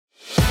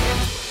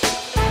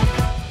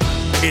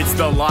It's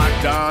the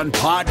Locked On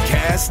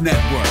Podcast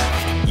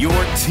Network, your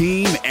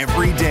team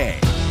every day.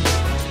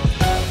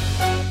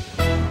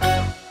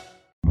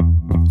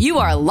 You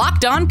are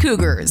Locked On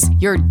Cougars,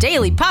 your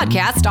daily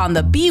podcast on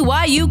the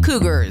BYU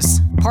Cougars,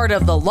 part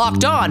of the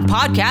Locked On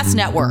Podcast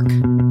Network,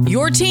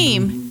 your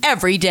team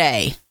every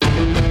day.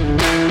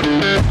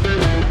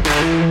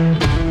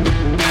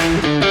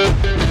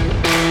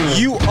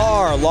 You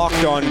are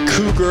Locked On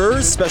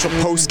Cougars, special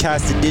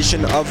Postcast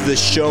edition of the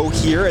show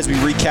here as we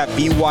recap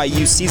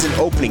BYU season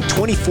opening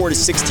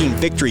 24-16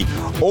 victory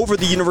over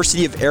the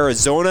University of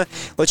Arizona.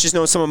 Let's just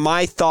know some of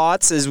my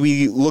thoughts as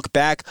we look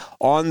back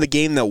on the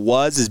game that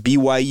was as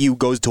BYU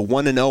goes to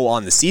 1-0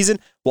 on the season.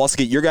 We'll also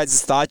get your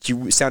guys' thoughts.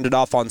 You sounded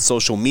off on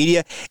social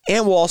media,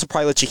 and we'll also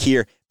probably let you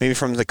hear maybe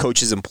from the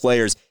coaches and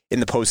players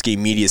in the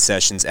post-game media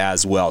sessions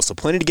as well. So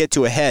plenty to get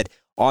to ahead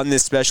on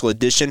this special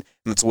edition.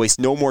 Let's waste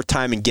no more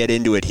time and get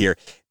into it here.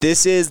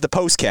 This is the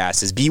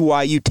Postcast as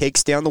BYU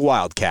takes down the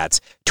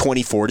Wildcats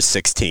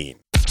 24-16.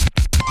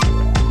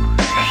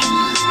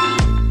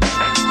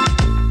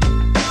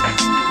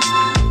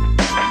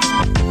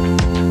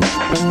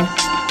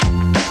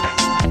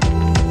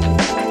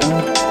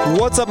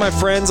 What's up, my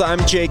friends? I'm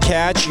Jay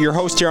Catch, your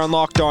host here on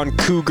Locked On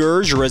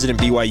Cougars, your resident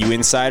BYU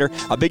insider.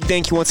 A big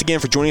thank you once again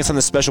for joining us on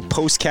this special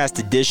Postcast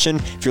edition.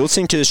 If you're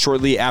listening to this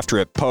shortly after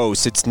it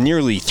posts, it's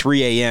nearly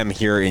 3 a.m.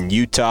 here in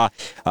Utah,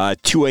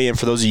 2 a.m.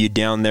 for those of you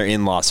down there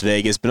in Las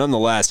Vegas. But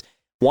nonetheless,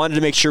 wanted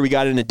to make sure we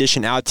got an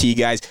edition out to you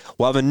guys.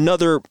 We'll have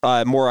another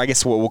more, I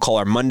guess, what we'll call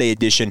our Monday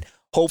edition,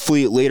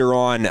 hopefully later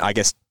on, I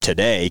guess,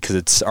 today, because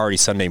it's already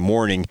Sunday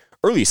morning,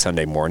 early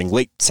Sunday morning,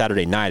 late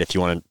Saturday night, if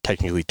you want to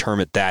technically term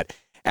it that,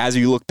 as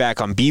we look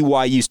back on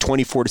BYU's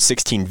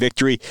 24-16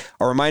 victory.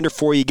 A reminder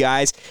for you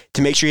guys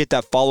to make sure you hit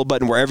that follow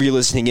button wherever you're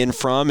listening in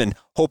from, and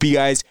hope you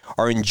guys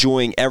are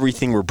enjoying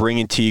everything we're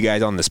bringing to you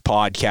guys on this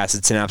podcast.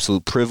 It's an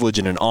absolute privilege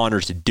and an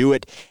honor to do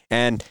it,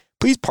 and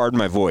please pardon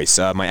my voice.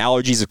 My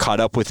allergies have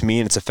caught up with me,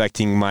 and it's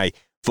affecting my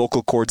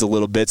vocal cords a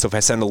little bit, so if I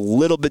sound a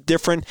little bit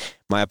different,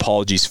 my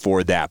apologies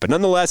for that. But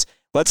nonetheless,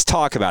 let's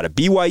talk about it.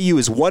 BYU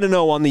is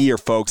 1-0 on the year,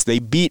 folks. They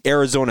beat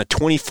Arizona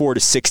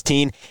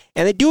 24-16,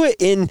 and they do it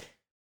in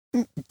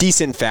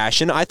decent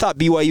fashion. I thought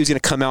BYU was going to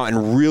come out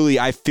and really,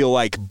 I feel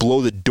like,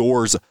 blow the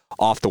doors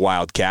off the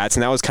Wildcats,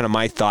 and that was kind of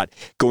my thought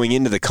going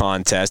into the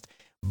contest.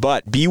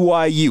 But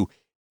BYU,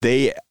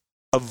 they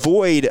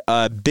avoid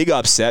a big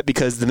upset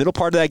because the middle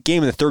part of that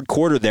game in the third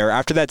quarter there,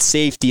 after that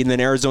safety, and then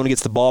Arizona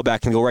gets the ball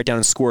back and go right down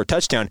and score a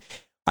touchdown,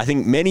 I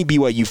think many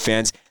BYU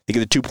fans, they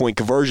get the 2-point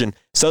conversion.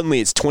 Suddenly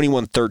it's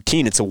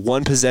 21-13. It's a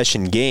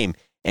one-possession game.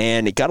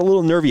 And it got a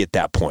little nervy at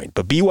that point.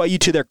 But BYU,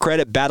 to their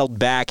credit, battled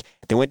back.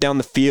 They went down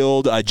the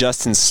field.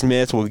 Justin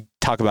Smith, we'll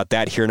talk about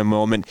that here in a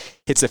moment,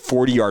 hits a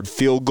 40-yard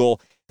field goal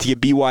to give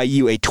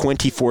BYU a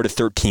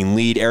 24-13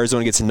 lead.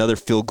 Arizona gets another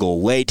field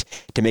goal late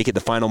to make it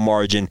the final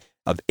margin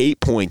of 8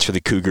 points for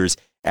the Cougars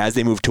as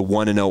they move to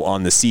 1-0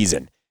 on the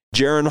season.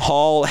 Jaron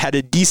Hall had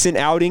a decent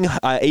outing,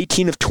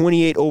 18 of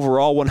 28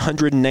 overall,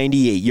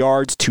 198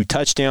 yards, 2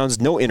 touchdowns,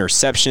 no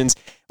interceptions.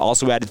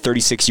 Also added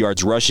 36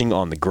 yards rushing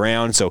on the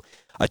ground, so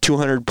a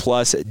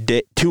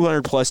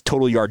 200-plus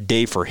total yard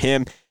day for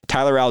him.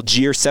 Tyler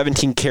Algier,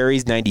 17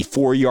 carries,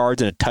 94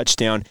 yards, and a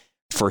touchdown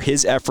for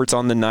his efforts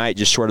on the night,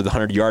 just short of the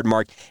 100-yard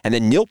mark. And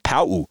then Neil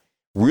Pau'u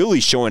really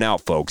showing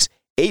out, folks.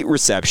 8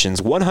 receptions,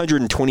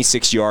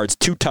 126 yards,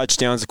 2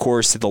 touchdowns, of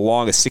course, to the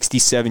long, a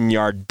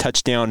 67-yard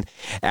touchdown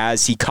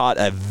as he caught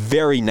a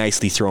very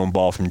nicely thrown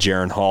ball from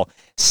Jaron Hall,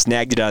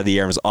 snagged it out of the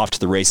air and was off to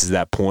the races at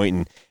that point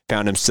and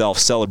found himself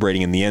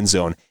celebrating in the end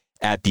zone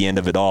at the end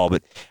of it all.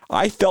 But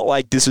I felt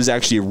like this was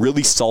actually a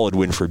really solid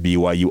win for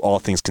BYU, all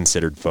things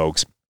considered,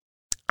 folks.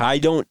 I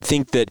don't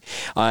think that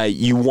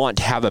you want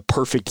to have a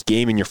perfect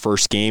game in your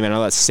first game. I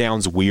know that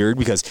sounds weird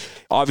because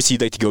obviously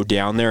you'd like to go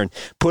down there and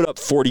put up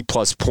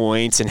 40-plus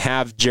points and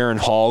have Jaron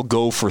Hall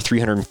go for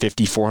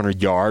 350,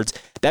 400 yards.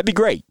 That'd be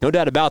great, no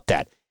doubt about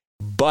that.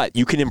 But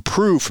you can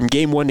improve from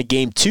game 1 to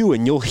game 2,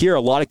 and you'll hear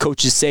a lot of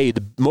coaches say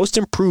the most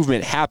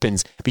improvement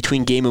happens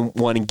between game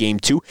 1 and game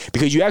 2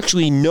 because you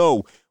actually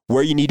know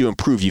where you need to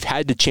improve. You've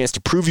had the chance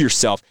to prove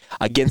yourself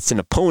against an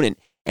opponent,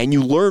 and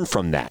you learn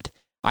from that.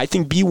 I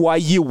think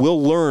BYU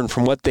will learn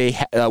from what they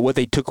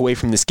took away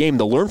from this game.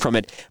 They'll learn from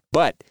it,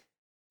 but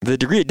the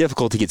degree of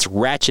difficulty gets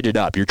ratcheted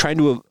up. You're trying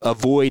to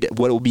avoid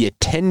what will be a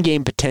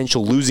 10-game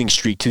potential losing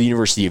streak to the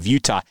University of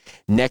Utah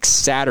next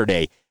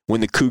Saturday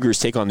when the Cougars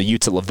take on the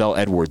Utes at LaVell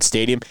Edwards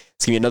Stadium.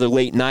 It's going to be another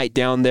late night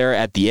down there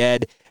at the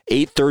Ed.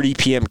 8:30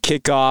 p.m.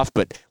 kickoff,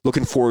 but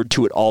looking forward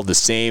to it all the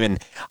same.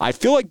 And I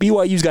feel like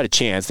BYU's got a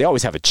chance. They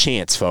always have a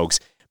chance, folks.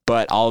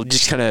 But I'll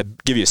just kind of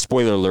give you a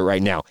spoiler alert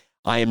right now.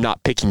 I am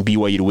not picking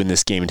BYU to win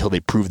this game until they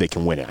prove they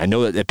can win it. I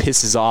know that it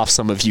pisses off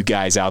some of you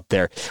guys out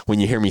there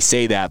when you hear me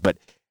say that, but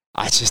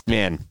I just,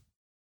 man,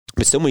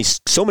 but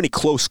so many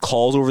close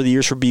calls over the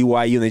years for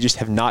BYU, and they just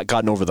have not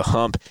gotten over the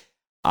hump.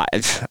 I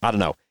don't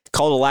know.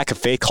 Call it a lack of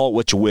faith, call it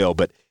what you will,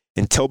 but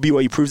until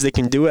BYU proves they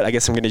can do it, I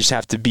guess I'm going to just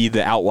have to be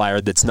the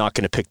outlier that's not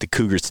going to pick the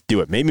Cougars to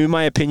do it. Maybe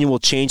my opinion will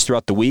change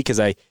throughout the week as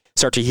I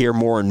start to hear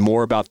more and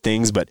more about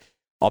things, but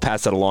I'll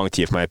pass that along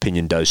to you if my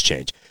opinion does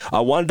change.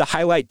 I wanted to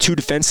highlight 2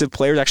 defensive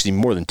players, actually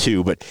more than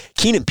 2, but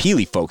Keenan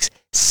Peely, folks,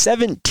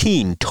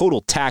 17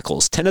 total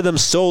tackles, 10 of them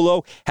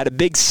solo, had a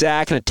big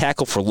sack and a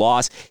tackle for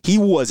loss. He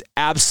was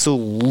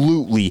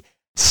absolutely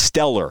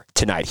stellar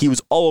tonight. He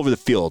was all over the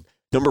field.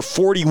 Number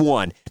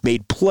 41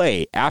 made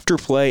play after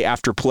play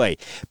after play.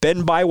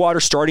 Ben Bywater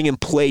starting in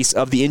place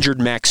of the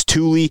injured Max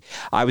Tooley.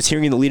 I was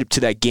hearing in the lead up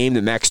to that game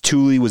that Max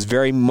Tooley was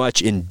very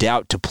much in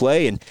doubt to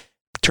play, and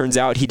turns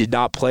out he did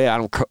not play. I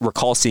don't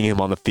recall seeing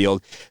him on the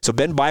field. So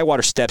Ben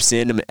Bywater steps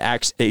in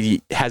and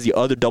he has the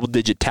other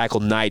double-digit tackle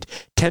night.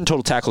 10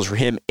 total tackles for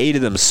him, 8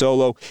 of them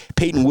solo.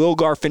 Peyton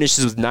Wilgar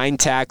finishes with 9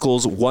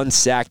 tackles, 1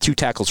 sack, 2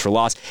 tackles for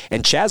loss.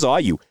 And Chaz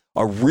Ayu,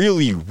 a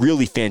really,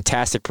 really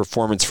fantastic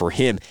performance for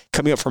him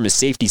coming up from his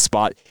safety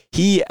spot.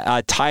 He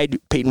tied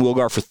Peyton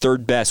Wilgar for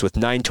third best with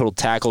 9 total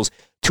tackles,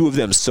 2 of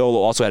them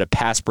solo. Also had a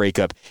pass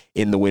breakup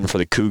in the win for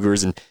the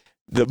Cougars. And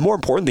the more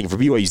important thing for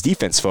BYU's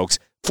defense, folks,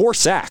 4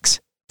 sacks.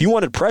 If you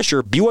wanted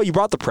pressure, BYU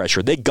brought the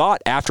pressure. They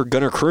got after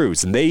Gunnar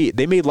Cruz, and they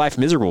made life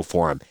miserable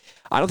for him.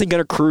 I don't think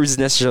Gunnar Cruz is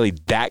necessarily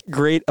that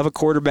great of a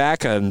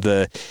quarterback.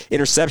 The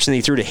interception that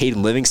he threw to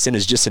Hayden Livingston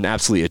is just an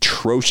absolutely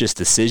atrocious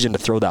decision to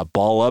throw that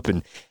ball up.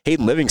 And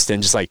Hayden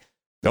Livingston just like,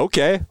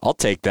 okay, I'll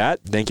take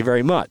that. Thank you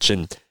very much.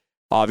 And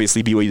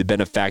obviously BYU the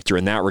benefactor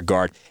in that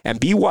regard.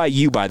 And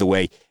BYU, by the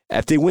way,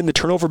 if they win the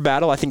turnover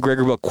battle, I think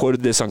Gregor Bell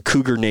quoted this on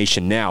Cougar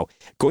Nation now.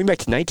 Going back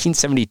to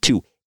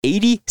 1972,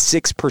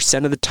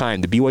 86% of the time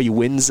the BYU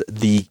wins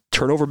the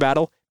turnover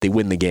battle, they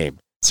win the game.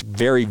 It's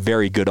very,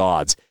 very good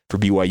odds for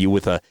BYU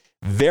with a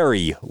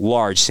very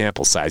large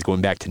sample size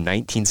going back to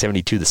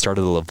 1972, the start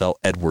of the Lavelle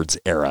Edwards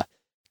era.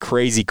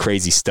 Crazy,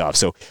 crazy stuff.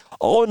 So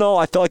all in all,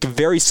 I felt like a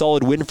very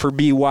solid win for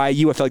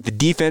BYU. I felt like the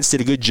defense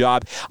did a good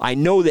job. I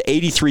know the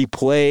 83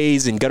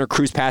 plays and Gunnar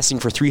Cruz passing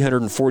for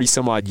 340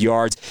 some odd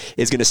yards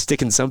is going to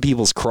stick in some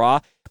people's craw,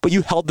 but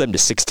you held them to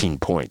 16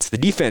 points. The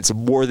defense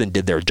more than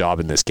did their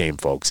job in this game,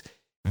 folks.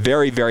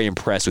 Very, very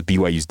impressed with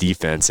BYU's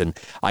defense, and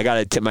I got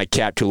to tip my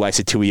cap to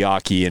Elisa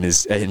Tuiaki and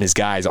his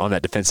guys on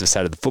that defensive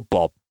side of the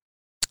football.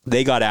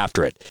 They got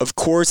after it. Of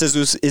course, as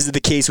is the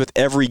case with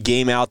every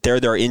game out there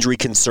are injury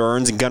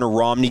concerns, and Gunnar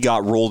Romney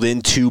got rolled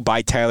into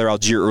by Tyler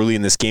Algier early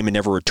in this game and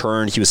never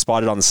returned. He was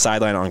spotted on the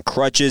sideline on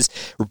crutches,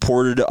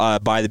 reported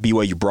by the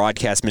BYU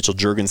broadcast, Mitchell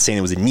Juergens, saying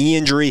it was a knee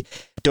injury.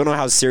 Don't know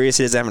how serious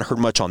it is. I haven't heard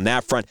much on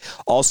that front.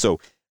 Also,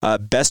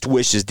 best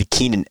wishes to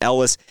Keenan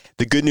Ellis.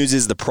 The good news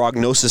is the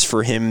prognosis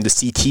for him, the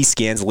CT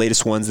scans, the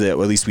latest ones that at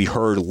least we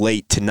heard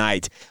late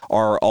tonight,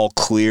 are all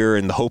clear,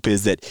 and the hope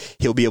is that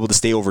he'll be able to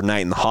stay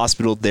overnight in the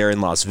hospital there in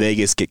Las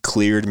Vegas, get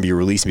cleared, and be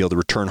released and be able to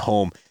return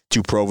home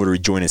to Provo to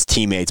rejoin his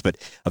teammates. But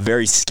a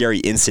very scary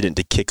incident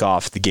to kick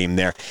off the game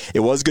there.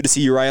 It was good to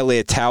see Uriah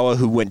Leatawa,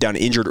 who went down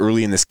injured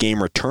early in this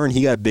game, return.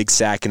 He got a big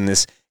sack in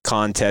this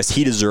contest.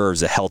 He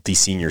deserves a healthy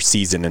senior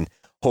season, and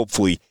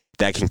hopefully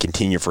that can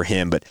continue for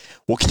him, but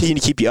we'll continue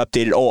to keep you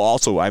updated. Oh,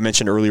 also, I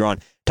mentioned earlier on,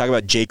 talk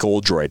about Jake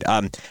Oldroyd.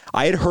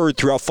 I had heard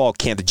throughout fall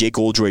camp that Jake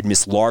Oldroyd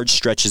missed large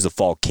stretches of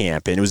fall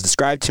camp, and it was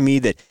described to me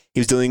that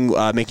he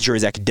was making sure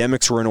his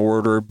academics were in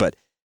order, but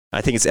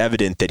I think it's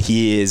evident that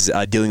he is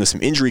dealing with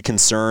some injury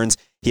concerns.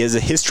 He has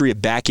a history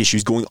of back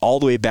issues going all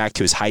the way back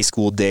to his high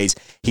school days.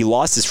 He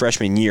lost his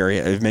freshman year.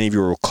 If many of you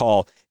will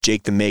recall,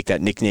 Jake the Make,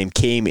 that nickname,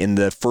 came in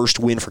the first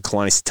win for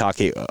Kalani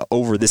Sitake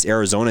over this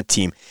Arizona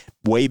team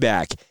way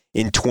back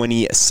in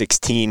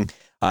 2016.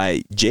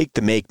 Jake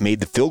the Make made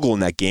the field goal in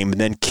that game and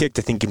then kicked,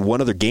 I think, in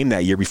one other game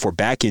that year before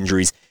back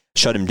injuries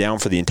shut him down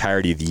for the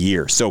entirety of the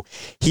year. So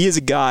he is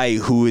a guy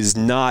who is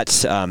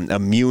not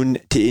immune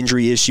to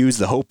injury issues.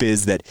 The hope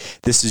is that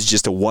this is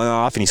just a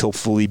one-off, and he's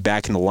hopefully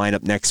back in the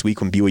lineup next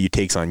week when BYU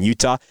takes on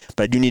Utah.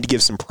 But I do need to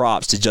give some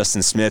props to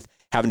Justin Smith,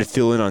 having to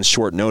fill in on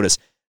short notice.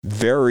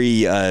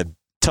 Very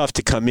tough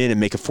to come in and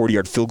make a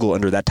 40-yard field goal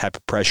under that type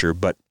of pressure,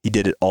 but he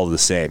did it all the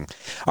same.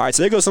 All right,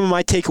 so there goes some of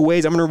my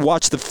takeaways. I'm going to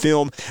watch the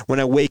film when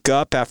I wake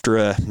up after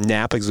a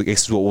nap, I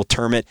guess is what we'll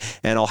term it,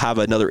 and I'll have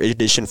another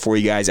edition for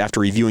you guys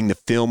after reviewing the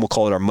film. We'll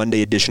call it our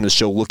Monday edition of the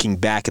show, looking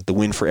back at the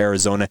win for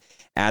Arizona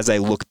as I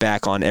look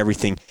back on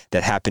everything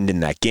that happened in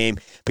that game.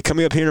 But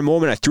coming up here in a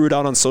moment, I threw it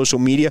out on social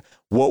media.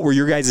 What were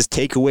your guys'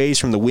 takeaways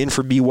from the win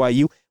for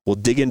BYU? We'll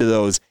dig into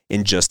those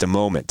in just a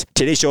moment.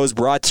 Today's show is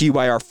brought to you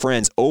by our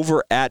friends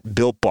over at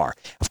Built Bar.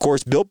 Of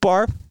course, Built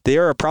Bar, they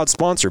are a proud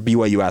sponsor of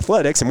BYU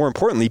Athletics, and more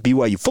importantly,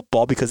 BYU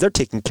football, because they're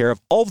taking care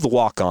of all of the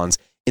walk-ons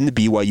in the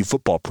BYU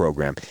football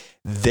program.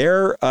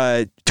 Their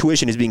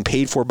tuition is being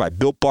paid for by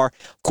Built Bar.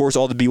 Of course,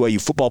 all the BYU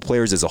football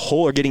players as a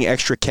whole are getting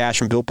extra cash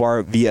from Built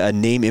Bar via a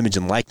name, image,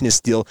 and likeness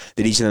deal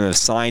that each of them have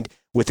signed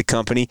with the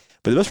company.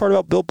 But the best part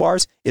about Built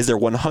Bars is they're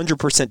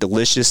 100%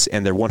 delicious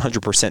and they're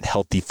 100%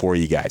 healthy for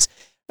you guys.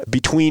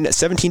 between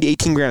 17 to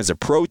 18 grams of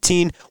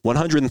protein,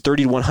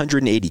 130 to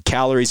 180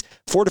 calories,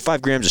 4 to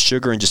 5 grams of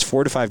sugar, and just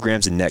 4 to 5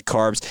 grams of net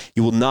carbs.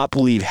 You will not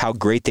believe how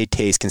great they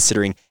taste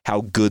considering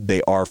how good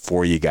they are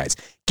for you guys.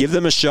 Give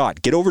them a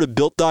shot. Get over to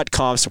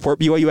Built.com, support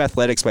BYU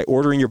Athletics by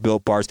ordering your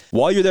Built Bars.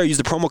 While you're there, use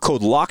the promo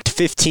code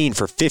LOCKED15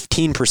 for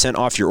 15%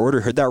 off your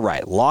order. Heard that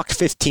right.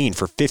 LOCKED15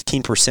 for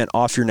 15%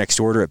 off your next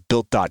order at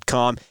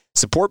Built.com.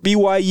 Support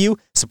BYU,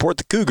 support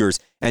the Cougars,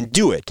 and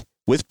do it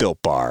with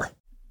Built Bar.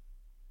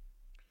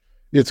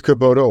 It's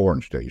Kubota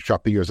Orange Day.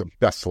 Shop the year's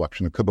best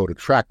selection of Kubota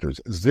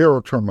tractors,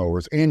 zero-turn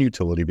mowers, and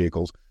utility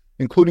vehicles,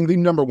 including the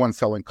 #1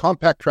 selling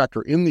compact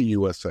tractor in the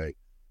USA.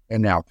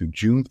 And now through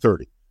June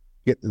 30,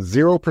 get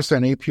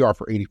 0% APR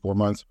for 84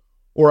 months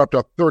or up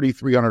to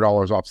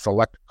 $3,300 off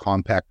select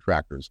compact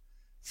tractors.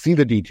 See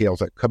the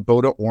details at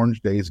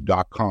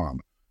KubotaOrangeDays.com.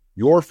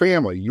 Your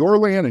family, your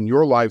land, and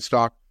your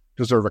livestock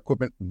deserve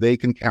equipment they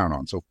can count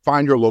on. So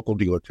find your local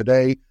dealer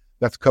today.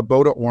 That's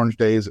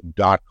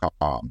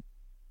KubotaOrangeDays.com.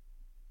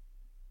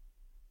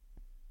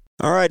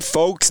 All right,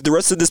 folks, the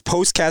rest of this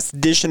Postcast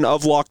edition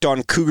of Locked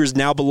On Cougars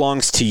now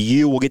belongs to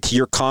you. We'll get to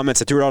your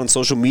comments. I threw it out on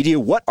social media.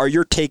 What are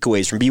your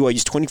takeaways from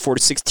BYU's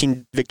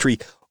 24-16 victory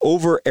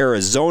over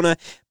Arizona?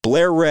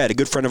 Blair Red, a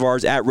good friend of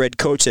ours at Red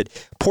Coach, said,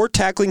 poor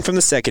tackling from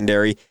the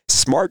secondary,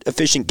 smart,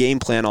 efficient game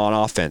plan on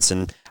offense.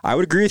 And I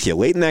would agree with you.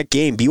 Late in that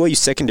game, BYU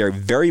secondary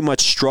very much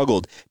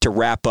struggled to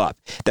wrap up.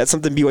 That's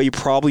something BYU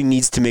probably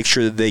needs to make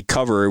sure that they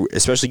cover,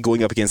 especially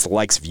going up against the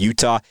likes of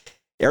Utah.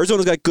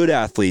 Arizona's got good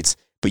athletes.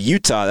 But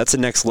Utah, that's the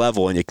next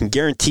level, and it can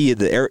guarantee you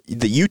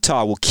that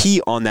Utah will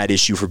key on that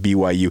issue for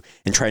BYU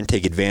and try and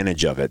take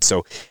advantage of it.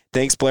 So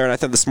thanks, Blair. And I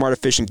thought the smart,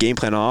 efficient game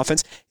plan on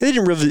offense, they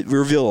didn't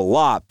reveal a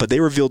lot, but they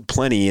revealed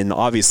plenty, and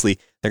obviously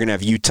they're going to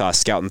have Utah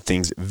scouting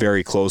things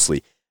very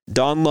closely.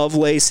 Don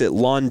Lovelace at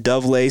Lon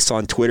Dovelace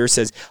on Twitter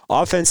says,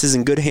 offense is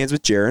in good hands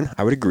with Jaron.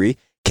 I would agree.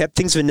 Kept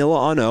things vanilla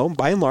on O.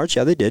 By and large,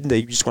 yeah, they did.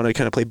 They just want to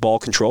kind of play ball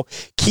control.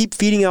 Keep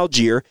feeding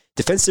Algier.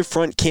 Defensive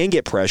front can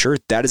get pressure.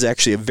 That is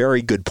actually a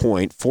very good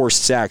point. 4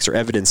 sacks are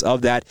evidence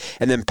of that.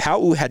 And then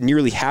Pau'u had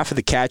nearly half of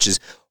the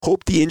catches.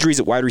 Hope the injuries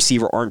at wide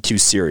receiver aren't too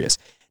serious.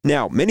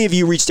 Now, many of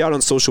you reached out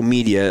on social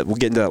media. We'll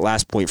get into that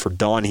last point for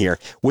Don here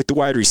with the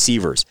wide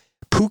receivers.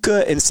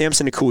 Puka and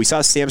Samson Akua. We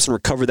saw Samson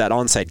recover that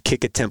onside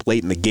kick attempt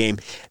late in the game.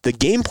 The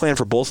game plan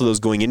for both of those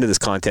going into this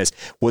contest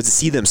was to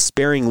see them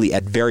sparingly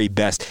at very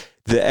best.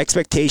 The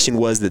expectation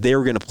was that they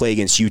were going to play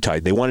against Utah.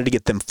 They wanted to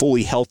get them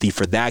fully healthy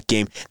for that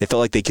game. They felt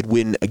like they could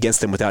win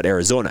against them without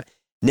Arizona.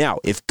 Now,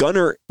 if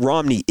Gunnar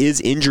Romney is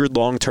injured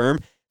long-term,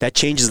 that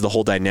changes the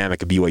whole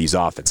dynamic of BYU's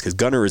offense because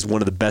Gunnar is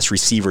one of the best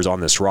receivers on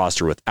this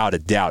roster without a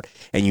doubt,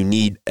 and you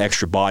need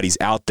extra bodies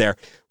out there.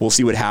 We'll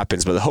see what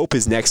happens, but the hope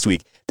is next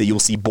week that you'll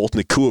see both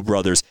Nakua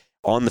brothers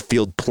on the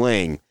field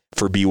playing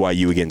for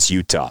BYU against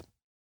Utah.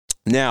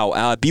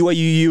 Now, BYU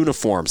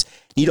uniforms.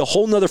 Need a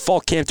whole nother fall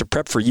camp to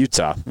prep for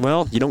Utah.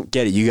 Well, you don't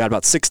get it. You got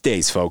about 6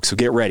 days, folks, so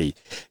get ready.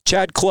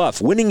 Chad Clough,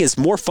 winning is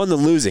more fun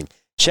than losing.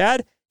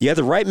 Chad, you have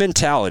the right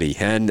mentality.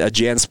 And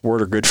Jan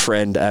Sport, our good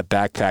friend at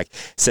Backpack,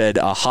 said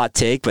a hot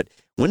take, but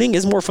winning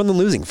is more fun than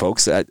losing,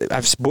 folks.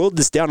 I've boiled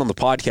this down on the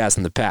podcast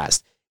in the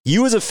past.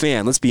 You as a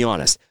fan, let's be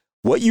honest,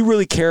 what you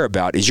really care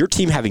about is your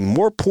team having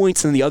more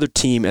points than the other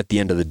team at the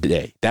end of the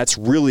day. That's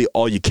really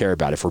all you care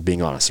about, if we're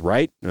being honest,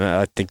 right?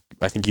 I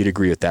think you'd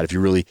agree with that if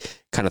you really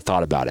kind of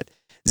thought about it.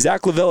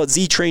 Zach Lavelle at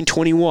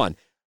ZTrain21.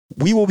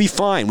 We will be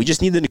fine. We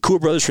just need the Nakua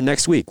brothers for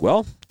next week.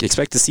 Well,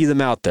 expect to see them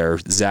out there,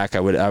 Zach. I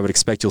would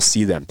expect you'll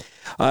see them.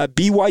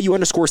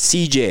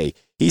 BYU_CJ.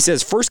 He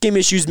says, first game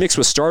issues mixed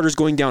with starters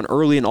going down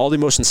early and all the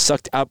emotions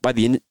sucked out by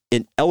the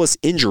Ellis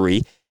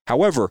injury.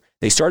 However,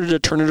 they started to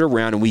turn it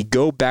around and we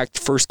go back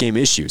to first game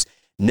issues.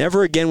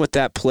 Never again with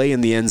that play in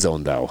the end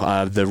zone, though.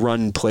 The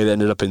run play that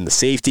ended up in the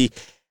safety.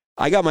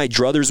 I got my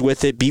druthers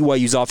with it.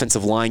 BYU's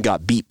offensive line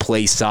got beat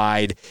play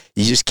side.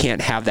 You just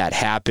can't have that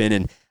happen.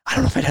 And I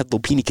don't know if I'd had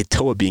Lopini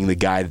Katoa being the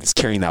guy that's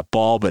carrying that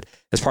ball, but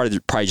that's probably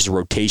just a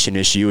rotation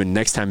issue. And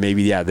next time,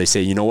 maybe, they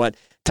say, you know what?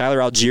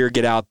 Tyler Algier,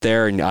 get out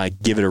there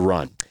and give it a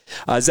run.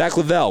 Zach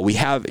Lavelle,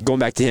 going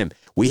back to him,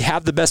 we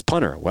have the best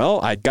punter.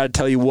 Well, I got to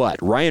tell you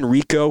what, Ryan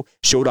Rico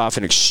showed off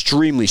an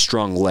extremely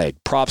strong leg.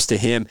 Props to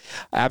him.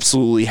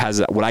 Absolutely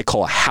has what I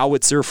call a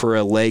howitzer for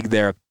a leg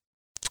there.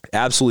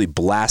 Absolutely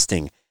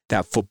blasting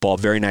that football.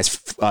 Very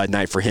nice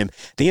night for him.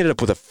 They ended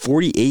up with a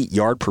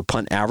 48-yard per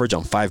punt average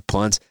on 5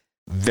 punts.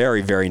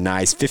 Very, very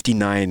nice.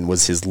 59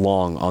 was his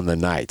long on the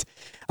night.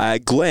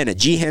 Glenn at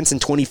G. Henson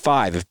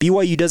 25. If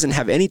BYU doesn't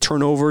have any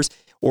turnovers,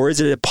 or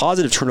is it a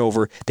positive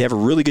turnover, they have a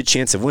really good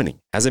chance of winning.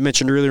 As I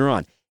mentioned earlier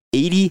on,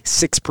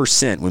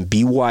 86% when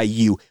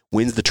BYU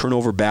wins the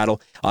turnover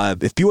battle.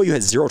 If BYU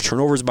has 0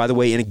 turnovers, by the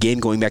way, in a game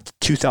going back to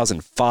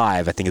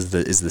 2005, I think is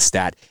the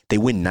stat, they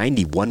win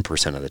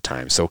 91% of the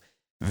time. So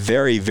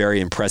very,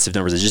 very impressive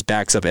numbers. It just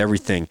backs up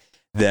everything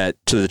that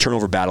to the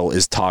turnover battle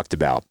is talked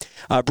about.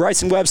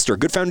 Bryson Webster,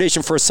 good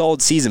foundation for a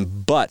solid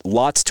season, but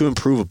lots to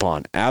improve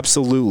upon.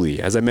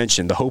 Absolutely. As I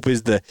mentioned, the hope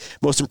is the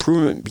most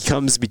improvement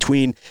becomes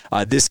between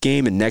this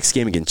game and next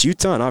game against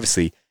Utah, and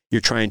obviously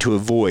you're trying to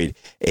avoid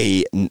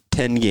a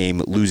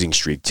 10-game losing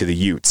streak to the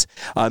Utes.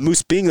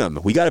 Moose Bingham,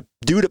 we got a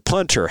dude at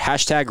punter,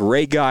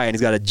 #Ray Guy, and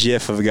he's got a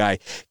gif of a guy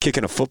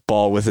kicking a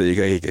football with it.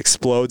 He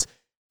explodes.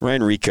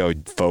 Ryan Rico,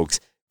 folks,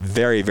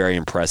 very, very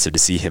impressive to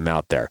see him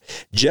out there.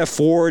 Jeff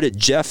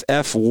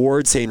F.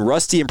 Ward, saying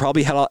Rusty and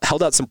probably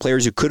held out some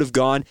players who could have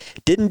gone.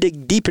 Didn't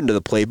dig deep into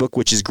the playbook,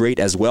 which is great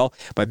as well.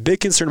 My big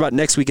concern about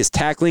next week is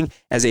tackling.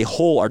 As a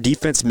whole, our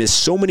defense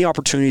missed so many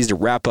opportunities to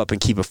wrap up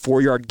and keep a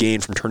 4-yard gain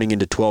from turning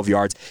into 12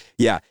 yards.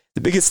 Yeah,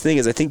 the biggest thing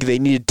is I think they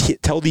need to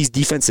tell these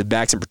defensive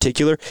backs in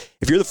particular,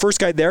 if you're the first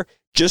guy there,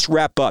 just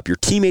wrap up. Your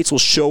teammates will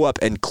show up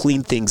and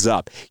clean things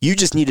up. You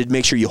just need to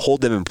make sure you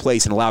hold them in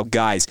place and allow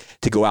guys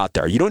to go out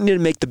there. You don't need to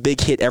make the big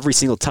hit every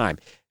single time.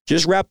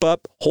 Just wrap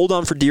up, hold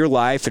on for dear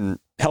life, and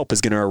help is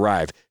going to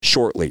arrive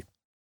shortly.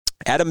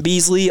 Adam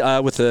Beasley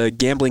with a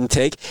gambling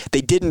take.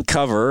 They didn't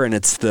cover, and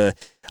it's the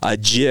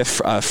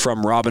GIF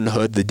from Robin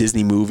Hood, the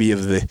Disney movie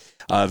of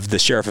the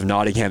Sheriff of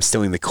Nottingham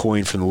stealing the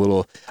coin from the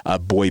little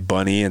boy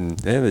bunny, and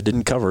they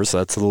didn't cover, so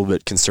that's a little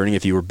bit concerning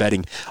if you were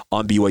betting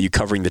on BYU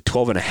covering the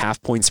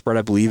 12.5-point spread,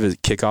 I believe, at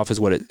kickoff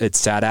is what it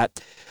sat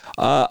at.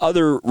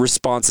 Other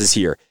responses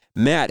here.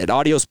 Matt at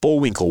Adios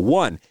Bullwinkle.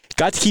 1,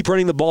 got to keep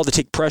running the ball to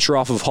take pressure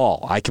off of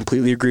Hall. I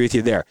completely agree with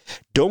you there.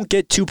 Don't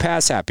get too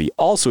pass happy.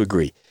 Also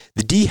agree.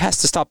 The D has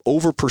to stop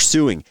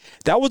over-pursuing.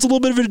 That was a little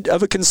bit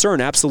of a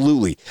concern,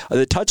 absolutely.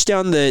 The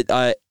touchdown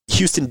that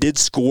Houston did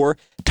score,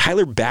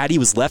 Tyler Batty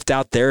was left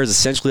out there as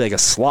essentially like a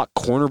slot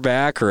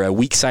cornerback or a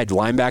weak side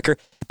linebacker.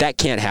 That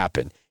can't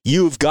happen.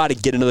 You've got to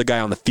get another guy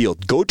on the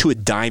field. Go to a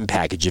dime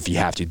package if you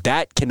have to.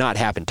 That cannot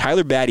happen.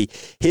 Tyler Batty,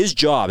 his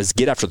job is to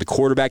get after the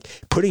quarterback.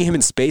 Putting him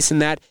in space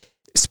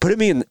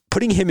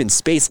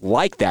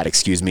like that,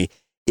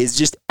 is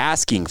just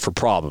asking for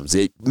problems.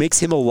 It makes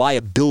him a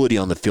liability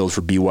on the field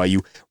for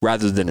BYU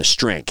rather than a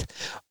strength.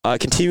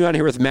 Continuing on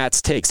here with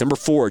Matt's takes. Number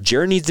 4,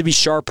 Jaron needs to be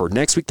sharper.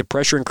 Next week, the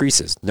pressure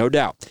increases, no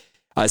doubt.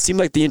 It seemed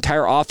like the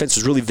entire offense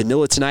was really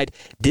vanilla tonight.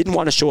 Didn't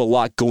want to show a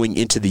lot going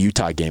into the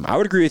Utah game. I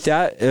would agree with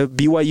that.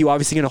 BYU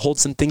obviously going to hold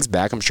some things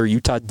back. I'm sure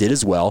Utah did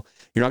as well.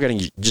 You're not going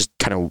to just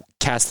kind of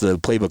cast the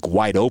playbook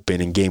wide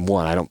open in game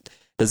 1.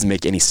 Doesn't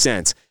make any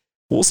sense.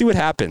 We'll see what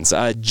happens.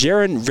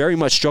 Jaron very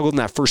much struggled in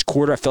that first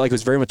quarter. I felt like it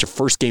was very much a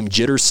first-game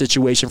jitters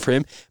situation for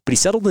him, but he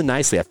settled in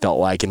nicely, I felt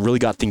like, and really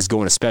got things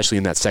going, especially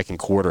in that second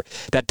quarter.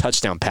 That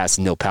touchdown pass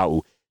to Neil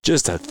Pau'u,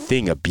 just a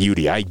thing of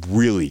beauty. I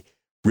really,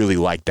 really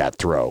like that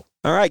throw.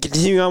 All right,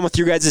 continuing on with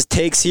your guys'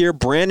 takes here.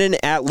 Brandon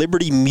at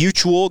Liberty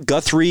Mutual,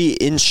 Guthrie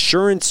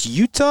Insurance,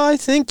 Utah, I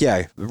think.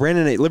 Yeah,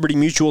 Brandon at Liberty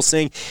Mutual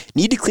saying,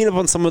 need to clean up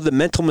on some of the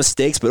mental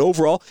mistakes, but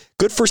overall,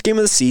 good first game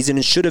of the season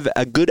and should have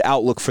a good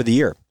outlook for the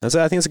year. I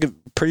think it's a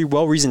pretty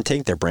well-reasoned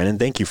take there, Brandon.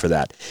 Thank you for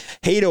that.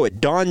 Hato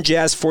at Don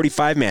Jazz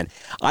 45, man.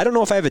 I don't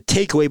know if I have a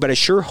takeaway, but I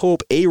sure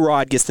hope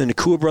A-Rod gets the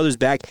Nakua brothers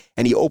back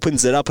and he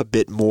opens it up a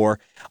bit more.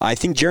 I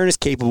think Jaron is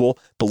capable,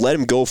 but let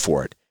him go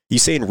for it. You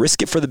saying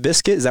risk it for the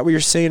biscuit? Is that what you're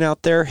saying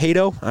out there,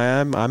 Hato?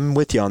 I'm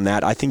with you on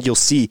that. I think you'll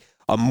see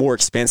a more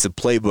expansive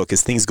playbook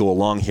as things go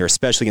along here,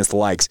 especially against the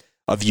likes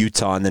of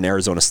Utah and then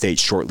Arizona State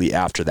shortly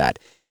after that.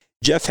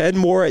 Jeff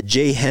Hedmore at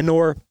J.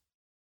 Henor,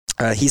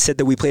 he said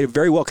that we played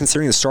very well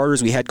considering the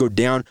starters we had go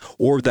down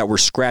or that were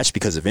scratched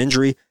because of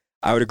injury.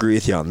 I would agree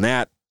with you on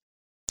that.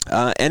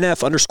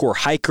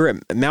 NF_hiker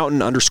at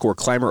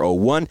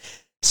mountain_climber01.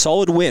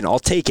 Solid win. I'll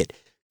take it.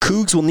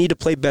 Cougs will need to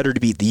play better to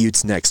beat the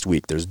Utes next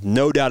week. There's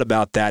no doubt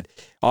about that.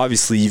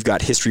 Obviously, you've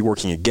got history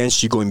working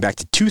against you going back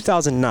to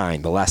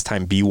 2009, the last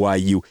time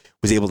BYU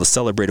was able to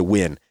celebrate a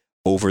win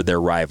over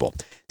their rival.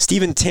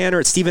 Stephen Tanner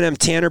at Stephen M.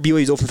 Tanner,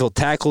 BYU's open field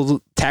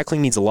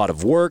tackling needs a lot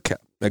of work.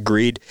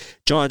 Agreed.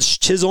 John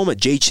Chisholm at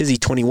J. Chizzy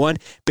 21.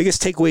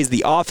 Biggest takeaway is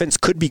the offense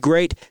could be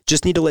great.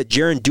 Just need to let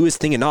Jaron do his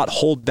thing and not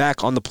hold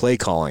back on the play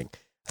calling.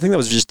 I think that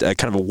was just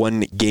kind of a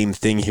one-game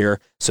thing here,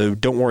 so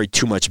don't worry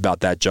too much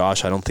about that,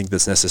 Josh. I don't think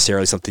that's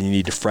necessarily something you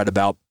need to fret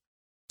about.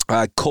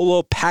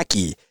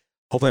 Kolopaki,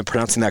 hopefully I'm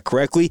pronouncing that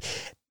correctly.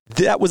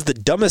 That was the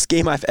dumbest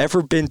game I've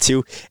ever been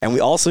to, and we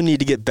also need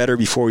to get better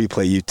before we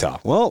play Utah.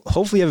 Well,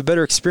 hopefully you have a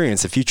better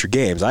experience at future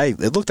games.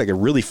 It looked like a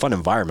really fun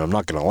environment, I'm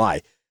not going to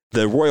lie.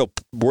 The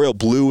royal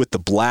blue with the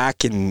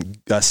black and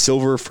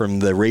silver from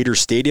the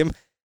Raiders Stadium, I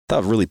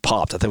thought it really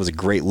popped. I thought it was a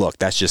great look.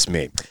 That's just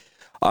me.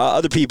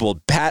 Other people,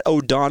 Pat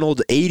O'Donnell,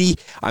 80.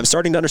 I'm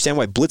starting to understand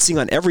why blitzing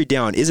on every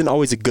down isn't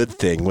always a good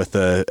thing with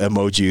the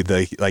emoji,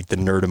 the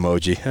nerd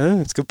emoji.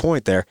 That's a good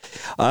point there.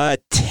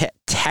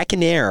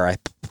 Takanair, I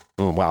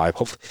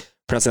hope I'm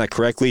pronouncing that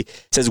correctly,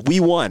 says,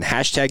 we won.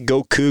 Hashtag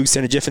go Cougs.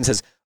 Send a GIF and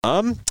says,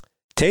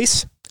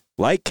 tastes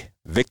like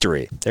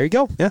victory. There you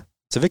go. Yeah.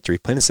 It's a victory,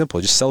 plain and simple.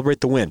 Just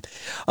celebrate the win.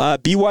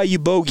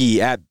 BYU Bogey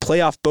at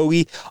Playoff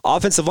Bogey.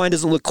 Offensive line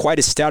doesn't look quite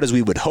as stout as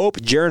we would hope.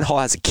 Jaron Hall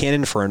has a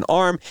cannon for an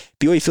arm.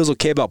 BYU feels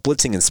okay about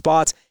blitzing in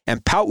spots.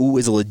 And Pau'u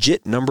is a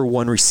legit number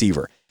 1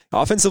 receiver.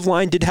 Offensive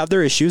line did have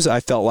their issues, I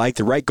felt like.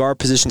 The right guard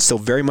position still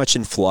very much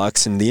in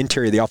flux. And the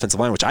interior of the offensive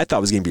line, which I thought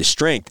was going to be a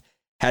strength,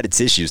 had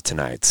its issues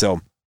tonight.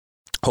 So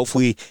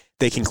hopefully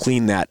they can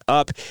clean that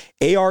up.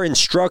 AR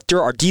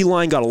Instructor, our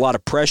D-line got a lot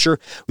of pressure.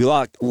 We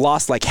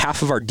lost like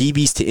half of our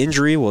DBs to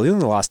injury. Well, they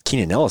only lost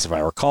Keenan Ellis, if I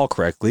recall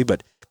correctly,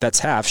 but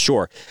that's half,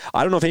 sure.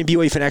 I don't know if any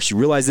BYU fan actually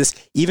realized this.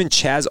 Even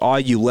Chaz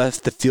Ayu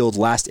left the field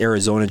last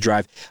Arizona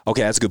drive.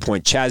 Okay, that's a good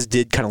point. Chaz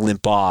did kind of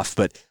limp off,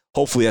 but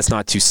hopefully that's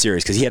not too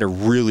serious because he had a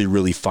really,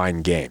 really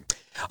fine game.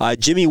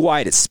 Jimmy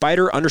White at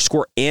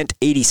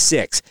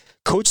Spider_Ant86.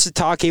 Coach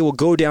Satake will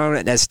go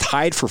down as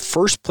tied for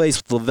first place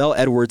with Lavelle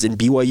Edwards in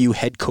BYU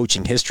head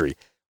coaching history.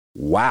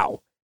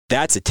 Wow,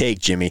 that's a take,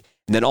 Jimmy.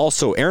 And then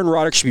also, Aaron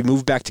Roderick should be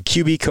moved back to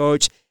QB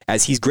coach,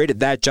 as he's great at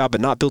that job,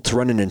 but not built to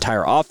run an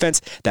entire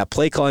offense. That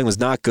play calling was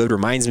not good.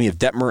 Reminds me of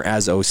Detmer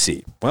as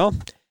OC. Well,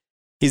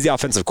 he's the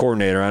offensive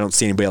coordinator. I don't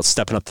see anybody else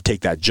stepping up to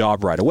take that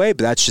job right away,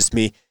 but that's just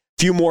me. A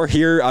few more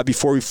here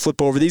before we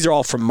flip over. These are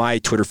all from my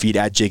Twitter feed,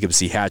 at Jacob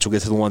C. Hatch. We'll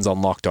get to the ones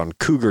on Locked On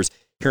Cougars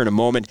here in a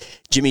moment.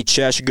 Jimmy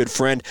Chesh, a good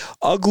friend.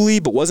 Ugly,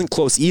 but wasn't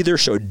close either.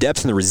 Showed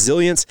depth and the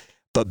resilience.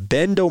 But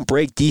bend don't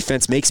break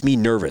defense makes me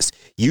nervous.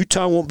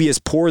 Utah won't be as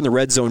poor in the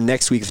red zone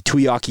next week if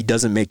Tuiaki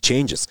doesn't make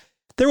changes.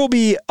 There will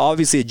be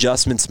obviously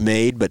adjustments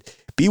made, but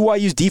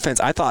BYU's defense,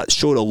 I thought,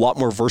 showed a lot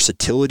more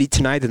versatility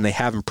tonight than they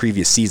have in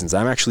previous seasons.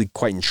 I'm actually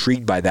quite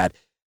intrigued by that.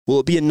 Will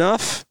it be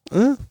enough?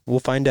 We'll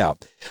find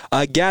out.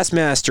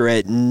 Gasmaster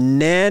at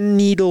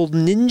Needle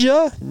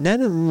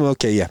Ninja?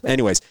 Okay, yeah.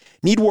 Anyways,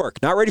 need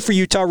work. Not ready for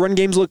Utah. Run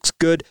games looks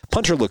good.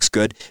 Punter looks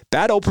good.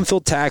 Bad open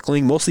field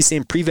tackling. Mostly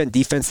same prevent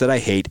defense that I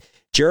hate.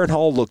 Jaron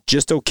Hall looked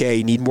just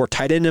okay. Need more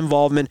tight end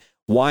involvement.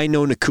 Why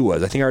no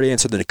Nakuas? I think I already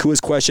answered the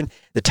Nakuas question.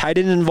 The tight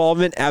end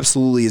involvement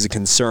absolutely is a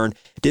concern.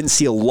 Didn't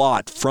see a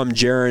lot from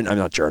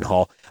Jaron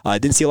Hall.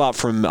 Didn't see a lot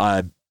from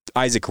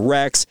Isaac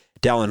Rex,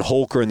 Dallin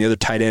Holker, and the other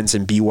tight ends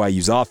in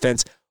BYU's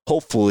offense.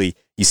 Hopefully,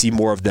 you see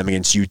more of them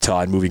against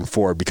Utah and moving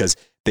forward because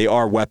they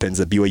are weapons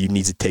that BYU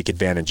needs to take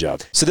advantage of.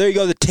 So there you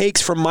go, the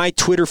takes from my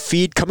Twitter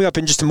feed. Coming up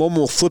in just a moment,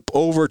 we'll flip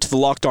over to the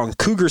Locked On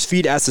Cougars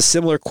feed, ask a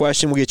similar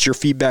question. We'll get your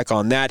feedback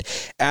on that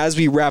as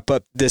we wrap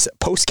up this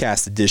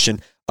Postcast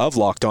edition of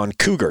Locked On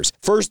Cougars.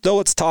 First, though,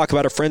 let's talk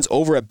about our friends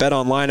over at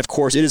BetOnline. Of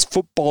course, it is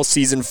football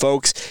season,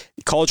 folks.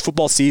 College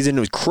football season.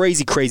 It was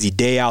crazy, crazy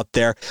day out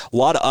there. A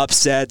lot of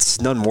upsets.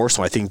 None more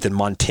so, I think, than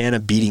Montana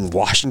beating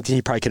Washington.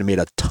 You probably could have made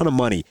a ton of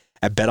money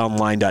at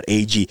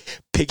betonline.ag,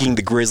 picking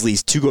the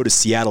Grizzlies to go to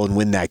Seattle and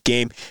win that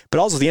game. But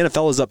also, the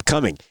NFL is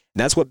upcoming, and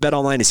that's what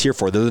BetOnline is here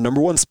for. They're the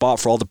number one spot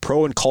for all the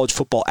pro and college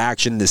football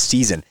action this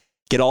season.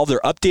 Get all of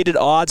their updated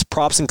odds,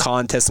 props, and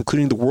contests,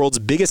 including the world's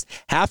biggest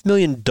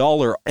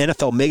 $500,000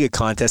 NFL mega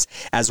contest,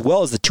 as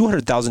well as the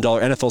 $200,000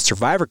 NFL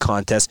Survivor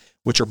contest,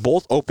 which are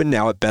both open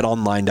now at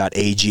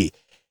betonline.ag.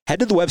 Head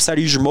to the website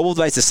or use your mobile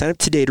device to sign up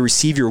today to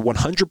receive your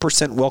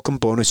 100% welcome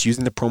bonus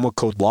using the promo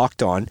code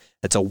LOCKEDON.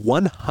 That's a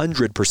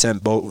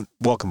 100%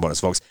 welcome bonus,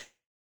 folks.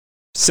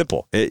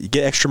 Simple. You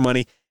get extra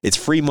money. It's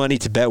free money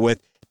to bet with.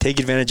 Take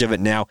advantage of it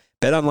now.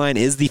 BetOnline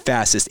is the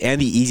fastest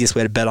and the easiest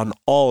way to bet on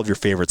all of your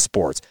favorite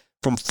sports.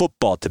 From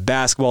football to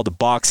basketball to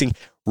boxing,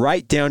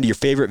 right down to your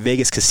favorite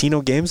Vegas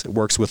casino games. It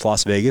works with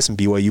Las Vegas and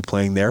BYU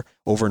playing there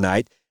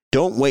overnight.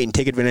 Don't wait and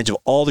take advantage of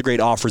all the great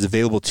offers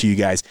available to you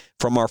guys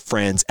from our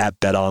friends at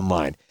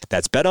BetOnline.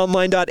 That's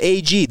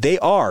betonline.ag. They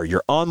are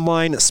your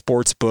online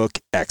sportsbook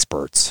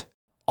experts.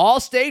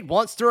 Allstate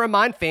wants to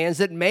remind fans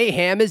that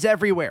mayhem is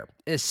everywhere,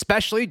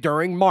 especially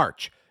during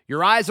March.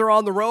 Your eyes are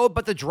on the road,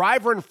 but the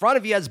driver in front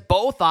of you has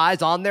both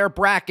eyes on their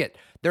bracket.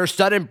 Their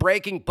sudden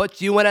braking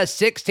puts you in a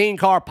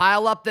 16-car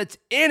pileup that's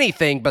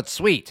anything but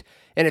sweet.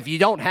 And if you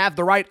don't have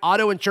the right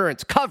auto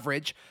insurance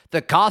coverage,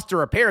 the cost to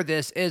repair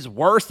this is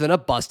worse than a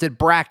busted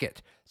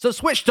bracket. So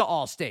switch to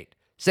Allstate,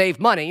 save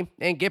money,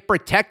 and get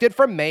protected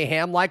from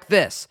mayhem like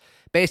this.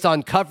 Based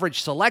on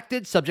coverage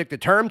selected, subject to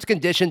terms,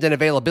 conditions, and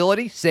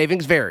availability,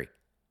 savings vary.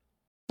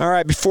 All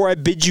right, before I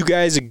bid you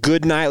guys a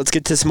good night, let's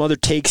get to some other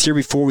takes here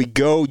before we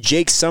go.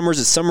 Jake Summers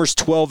at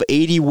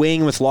Summers1280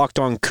 weighing with Locked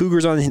On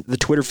Cougars on the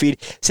Twitter feed,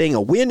 saying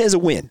a win is a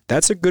win.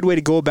 That's a good way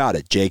to go about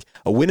it, Jake.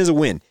 A win is a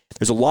win.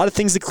 There's a lot of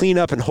things to clean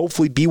up, and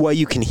hopefully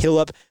BYU can heal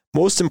up.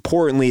 Most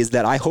importantly is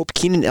that I hope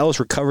Keenan Ellis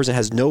recovers and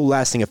has no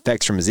lasting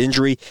effects from his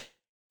injury.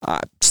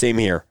 Same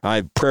here.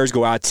 Prayers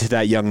go out to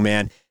that young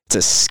man. It's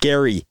a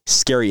scary,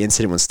 scary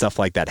incident when stuff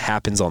like that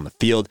happens on the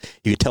field.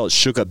 You can tell it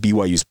shook up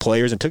BYU's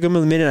players and took them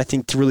a minute, I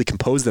think, to really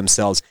compose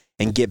themselves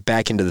and get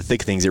back into the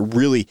thick of things. It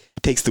really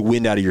takes the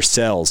wind out of your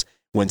sails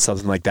when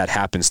something like that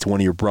happens to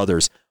one of your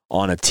brothers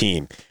on a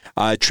team.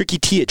 Tricky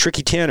T at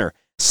Tricky Tanner.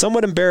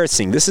 Somewhat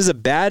embarrassing. This is a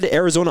bad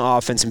Arizona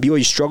offense, and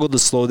BYU struggled to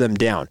slow them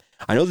down.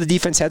 I know the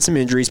defense had some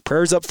injuries.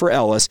 Prayers up for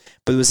Ellis,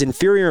 but it was an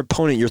inferior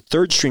opponent. Your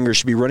third stringer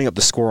should be running up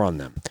the score on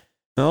them.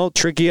 Well,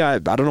 Tricky, I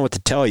don't know what to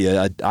tell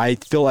you. I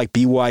feel like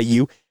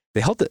BYU,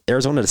 they held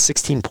Arizona to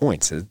 16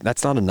 points.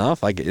 That's not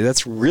enough.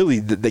 That's really,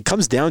 it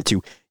comes down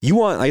to, you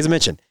want, like as I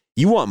mentioned,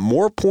 you want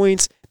more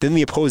points than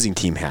the opposing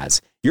team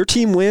has. Your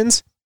team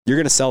wins, you're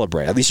going to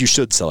celebrate. At least you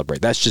should celebrate.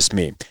 That's just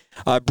me.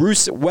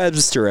 Bruce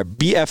Webster at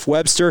BF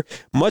Webster,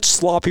 much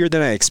sloppier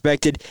than I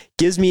expected.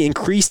 Gives me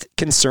increased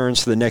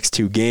concerns for the next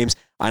two games.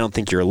 I don't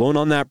think you're alone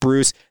on that,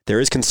 Bruce. There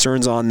is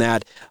concerns on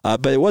that,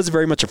 but it was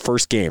very much a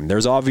first game.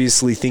 There's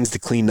obviously things to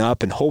clean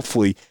up, and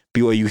hopefully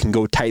BYU can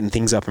go tighten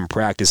things up in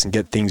practice and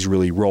get things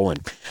really rolling.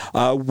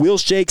 Will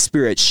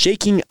Shakespeare at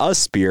Shaking a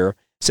Spear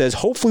says,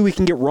 hopefully we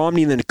can get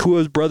Romney and the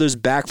Nakua brothers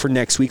back for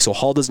next week so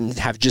Hall doesn't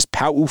have just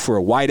Pau'u for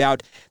a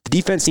wideout. The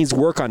defense needs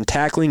work on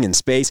tackling and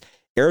space.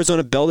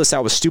 Arizona bailed us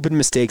out with stupid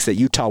mistakes that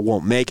Utah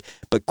won't make,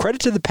 but credit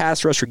to the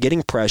pass rush for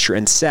getting pressure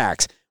and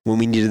sacks when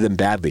we needed them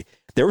badly.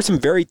 There were some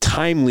very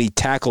timely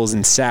tackles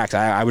and sacks.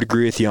 I would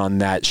agree with you on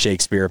that,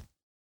 Shakespeare.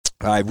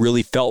 I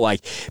really felt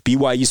like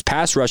BYU's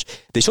pass rush,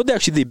 they showed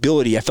actually the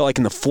ability, I felt like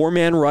in the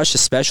four-man rush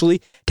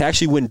especially, to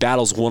actually win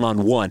battles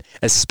one-on-one,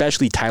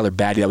 especially Tyler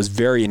Batty. That was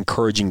very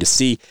encouraging to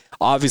see.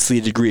 Obviously,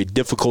 the degree of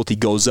difficulty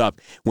goes up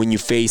when you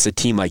face a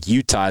team like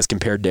Utah as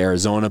compared to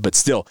Arizona, but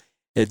still,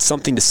 it's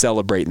something to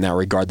celebrate in that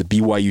regard. The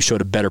BYU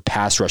showed a better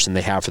pass rush than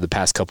they have for the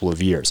past couple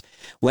of years.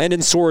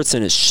 Landon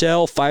Sorensen at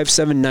Shell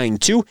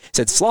 5792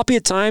 said, sloppy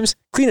at times,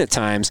 clean at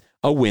times,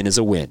 a win is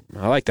a win.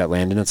 I like that,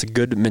 Landon. That's a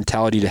good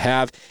mentality to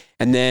have.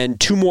 And then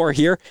two more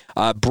here.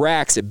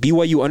 Brax at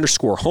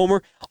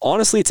BYU_Homer.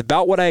 Honestly, it's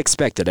about what I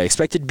expected. I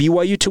expected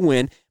BYU to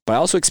win, but I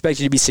also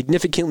expected it to be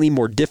significantly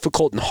more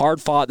difficult and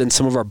hard-fought than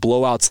some of our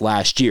blowouts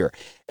last year.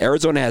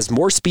 Arizona has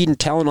more speed and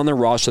talent on their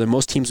roster than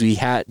most teams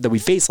that we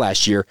faced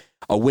last year.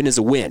 A win is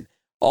a win.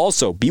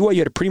 Also, BYU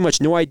had pretty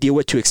much no idea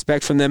what to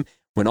expect from them.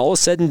 When all is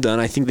said and done,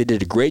 I think they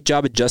did a great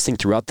job adjusting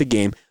throughout the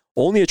game.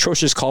 Only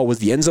atrocious call was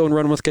the end zone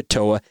run with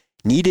Katoa.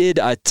 Needed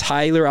a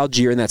Tyler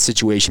Algier in that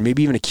situation,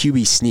 maybe even a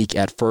QB sneak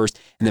at first.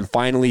 And then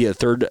finally, a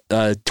third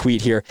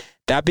tweet here.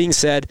 That being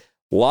said,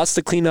 lots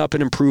to clean up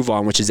and improve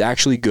on, which is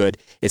actually good.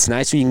 It's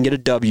nice when you can get a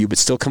W, but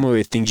still come away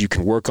with things you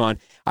can work on.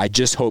 I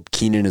just hope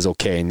Keenan is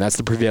okay, and that's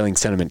the prevailing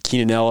sentiment.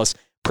 Keenan Ellis,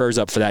 prayers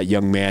up for that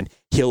young man.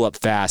 Heal up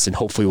fast, and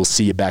hopefully we'll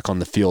see you back on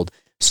the field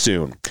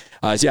soon.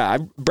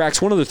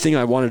 Brax, one other thing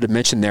I wanted to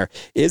mention there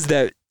is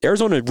that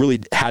Arizona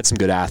really had some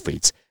good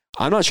athletes.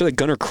 I'm not sure that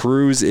Gunnar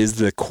Cruz is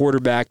the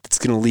quarterback that's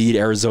going to lead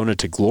Arizona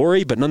to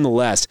glory, but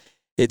nonetheless,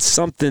 it's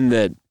something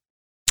that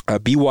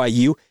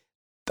BYU,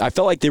 I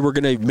felt like they were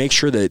going to make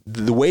sure that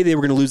the way they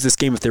were going to lose this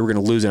game, if they were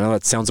going to lose it, I know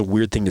that sounds a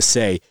weird thing to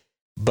say,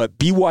 but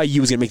BYU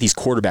was going to make these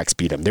quarterbacks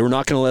beat them. They were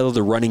not going to allow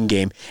the running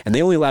game, and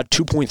they only allowed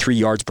 2.3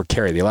 yards per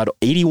carry. They allowed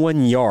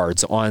 81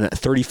 yards on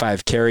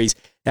 35 carries.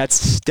 That's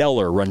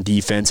stellar run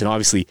defense, and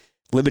obviously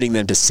limiting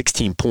them to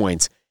 16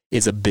 points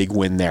is a big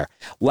win there.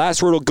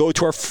 Last word will go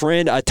to our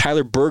friend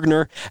Tyler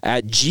Bergner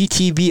at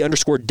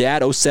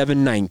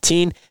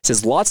GTB_dad0719.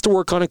 Says, lots to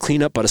work on and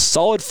clean up, but a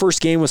solid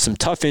first game with some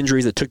tough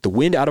injuries that took the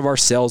wind out of our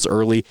sails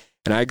early.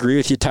 And I agree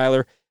with you,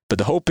 Tyler, but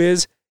the hope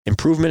is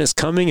improvement is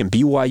coming, and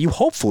BYU,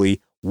 hopefully,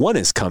 one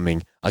is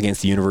coming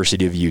against the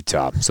University of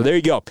Utah. So there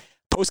you go.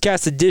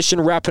 Postcast edition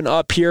wrapping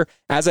up here.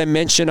 As I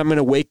mentioned, I'm going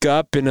to wake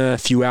up in a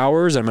few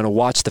hours. I'm going to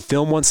watch the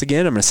film once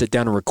again. I'm going to sit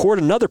down and record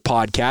another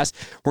podcast.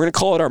 We're going to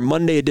call it our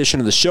Monday edition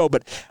of the show,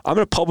 but I'm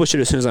going to publish it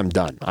as soon as I'm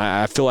done.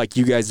 I feel like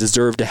you guys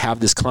deserve to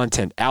have this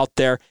content out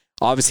there.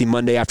 Obviously,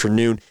 Monday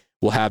afternoon,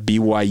 we'll have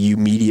BYU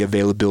media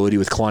availability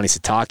with Kalani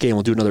Sitake, and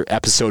we'll do another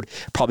episode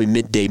probably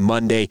midday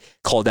Monday,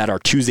 call that our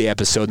Tuesday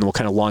episode, and then we'll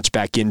kind of launch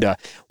back into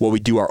what we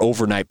do our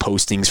overnight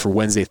postings for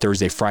Wednesday,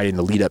 Thursday, Friday in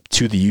the lead up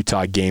to the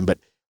Utah game. But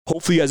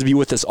hopefully you guys will be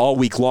with us all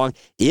week long.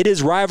 It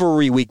is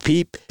rivalry week,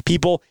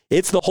 people.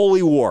 It's the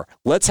Holy War.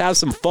 Let's have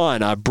some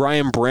fun.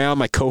 Brian Brown,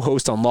 my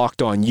co-host on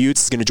Locked On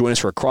Utes, is going to join us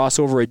for a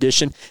crossover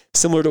edition,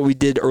 similar to what we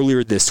did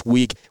earlier this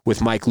week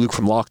with Mike Luke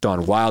from Locked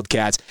On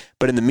Wildcats.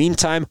 But in the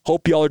meantime,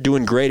 hope y'all are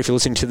doing great. If you're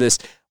listening to this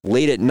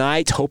late at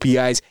night, hope you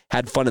guys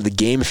had fun at the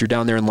game if you're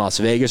down there in Las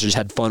Vegas, or just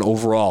had fun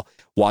overall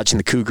watching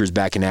the Cougars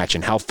back in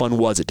action. How fun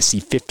was it to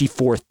see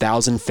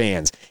 54,000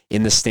 fans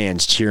in the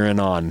stands cheering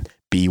on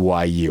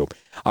BYU?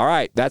 All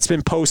right, that's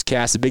been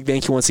Postcast. A big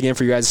thank you once again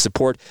for your guys'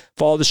 support.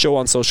 Follow the show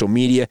on social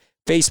media,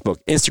 Facebook,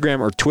 Instagram,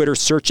 or Twitter.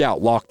 Search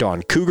out Locked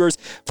On Cougars.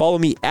 Follow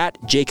me at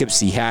Jacob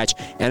C. Hatch.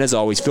 And as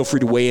always, feel free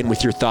to weigh in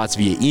with your thoughts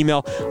via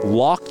email.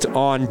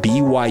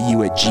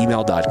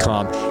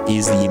 LockedOnBYU@gmail.com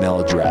is the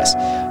email address.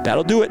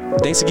 That'll do it.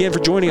 Thanks again for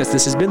joining us.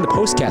 This has been the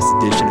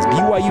Postcast edition as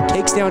BYU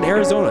takes down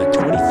Arizona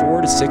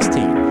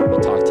 24-16. We'll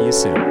talk to you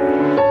soon.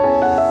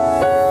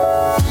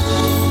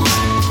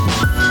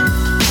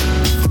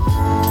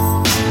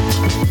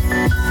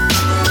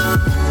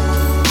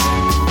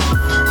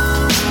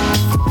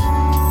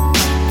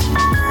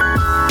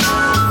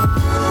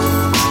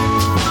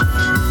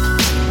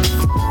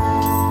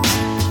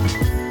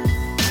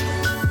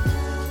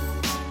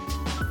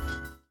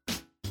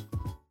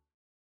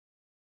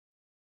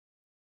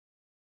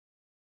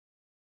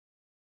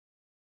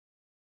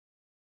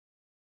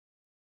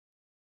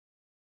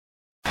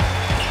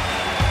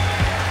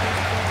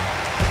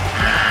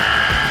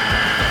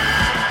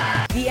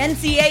 The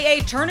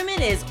NCAA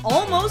tournament is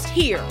almost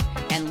here,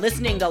 and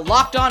listening to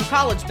Locked On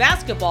College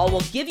Basketball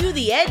will give you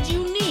the edge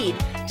you need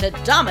to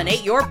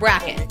dominate your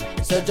bracket.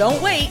 So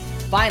don't wait.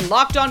 Find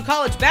Locked On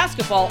College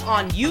Basketball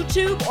on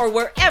YouTube or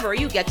wherever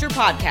you get your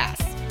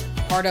podcasts.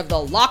 Part of the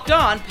Locked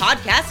On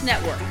Podcast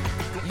Network.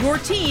 Your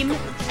team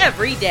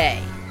every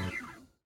day.